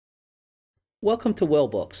Welcome to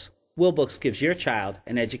Wilbooks. Wilbooks gives your child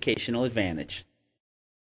an educational advantage.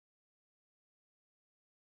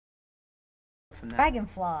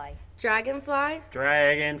 Dragonfly. Dragonfly.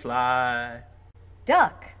 Dragonfly.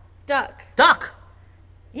 Duck. Duck. Duck.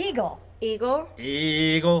 Eagle. Eagle.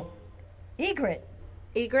 Eagle. Egret.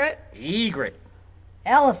 Egret. Egret.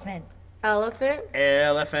 Elephant. Elephant.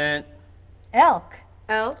 Elephant. Elk.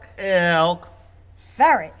 Elk. Elk.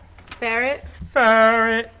 Ferret. Ferret.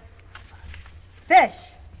 Ferret.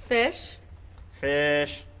 Fish. Fish.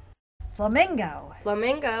 Fish. Flamingo.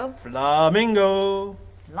 Flamingo. Flamingo.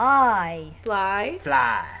 Fly. Fly.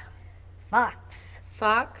 Fly. Fox.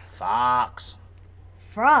 Fox. Fox.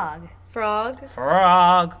 Frog. Frog.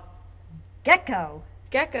 Frog. Gecko.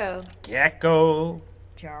 Gecko. Gecko.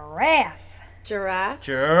 Giraffe. Giraffe.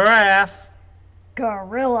 Giraffe.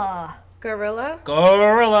 Gorilla. Gorilla.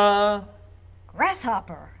 Gorilla.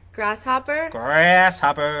 Grasshopper. Grasshopper.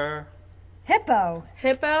 Grasshopper. Hippo.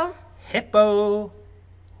 Hippo. Hippo.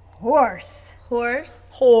 Horse. Horse.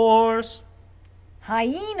 Horse.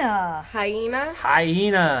 Hyena. Hyena.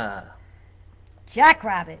 Hyena.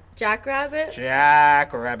 Jackrabbit. Jackrabbit.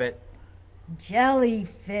 Jackrabbit.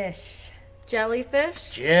 Jellyfish.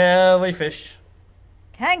 Jellyfish. Jellyfish.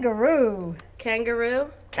 Kangaroo.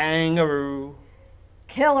 Kangaroo. Kangaroo.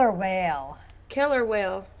 Killer whale. Killer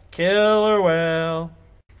whale. Killer whale.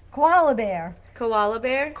 Koala bear. Koala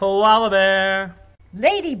bear. Koala bear.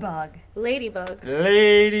 Ladybug. Ladybug.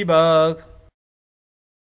 Ladybug.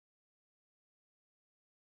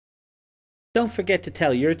 Don't forget to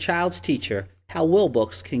tell your child's teacher how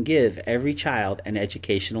Wilbooks can give every child an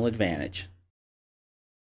educational advantage.